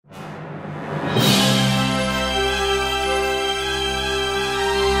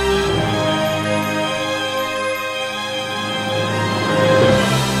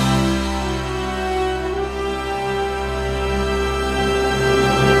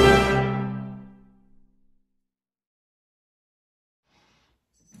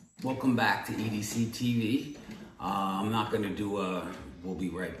Welcome back to EDC TV. I'm not going to do we'll be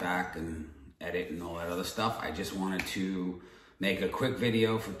right back and edit and all that other stuff. I just wanted to make a quick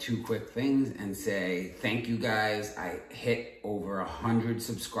video for two quick things and say thank you guys. I hit over 100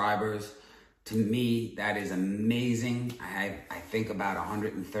 subscribers. To me, that is amazing. I think about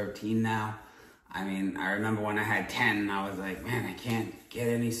 113 now. I mean, I remember when I had 10 and I was like, man, I can't get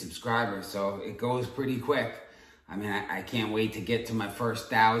any subscribers. So it goes pretty quick. I mean, I can't wait to get to my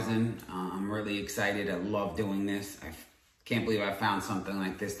first 1,000. I'm really excited. I love doing this. I can't believe I found something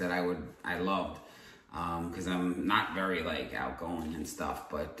like this that I loved. Because I'm not very like outgoing and stuff,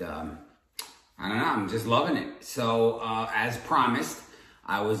 but I don't know, I'm just loving it. So as promised,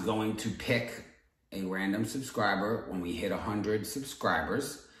 I was going to pick a random subscriber when we hit 100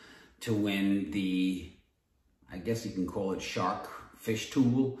 subscribers to win the, I guess you can call it shark fish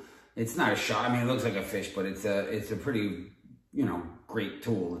tool. It's not a shark, I mean, it looks like a fish, but it's a pretty, great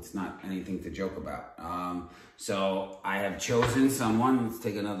tool. It's not anything to joke about. So I have chosen someone. Let's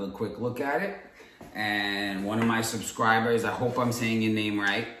take another quick look at it. And one of my subscribers, I hope I'm saying your name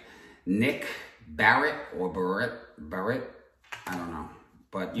right, Nick Barrett or Barrett, I don't know,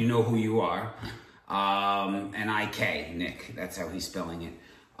 but you know who you are. N-I-K, Nick, that's how he's spelling it.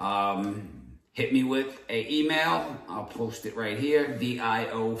 Hit me with an email. I'll post it right here,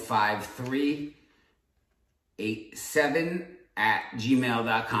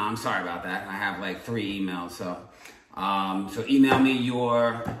 dio5387@gmail.com. Sorry about that. I have like 3 emails. So email me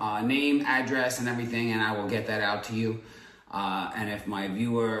your name, address, and everything, and I will get that out to you. And if my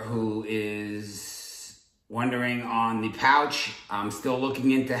viewer who is wondering on the pouch, I'm still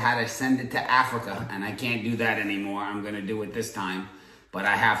looking into how to send it to Africa, and I can't do that anymore. I'm going to do it this time. But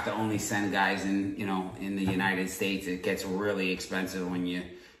I have to only send guys in, in the United States. It gets really expensive when you're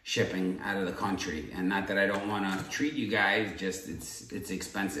shipping out of the country. And not that I don't want to treat you guys, just it's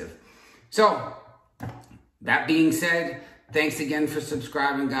expensive. So, that being said, thanks again for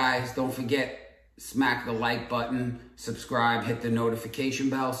subscribing, guys. Don't forget, smack the like button, subscribe, hit the notification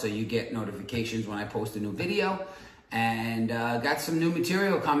bell so you get notifications when I post a new video. And got some new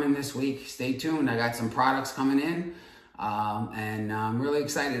material coming this week. Stay tuned. I got some products coming in. And I'm really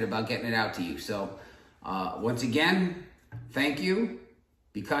excited about getting it out to you. So, once again, thank you.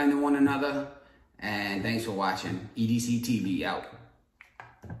 Be kind to one another. And thanks for watching. EDC TV out.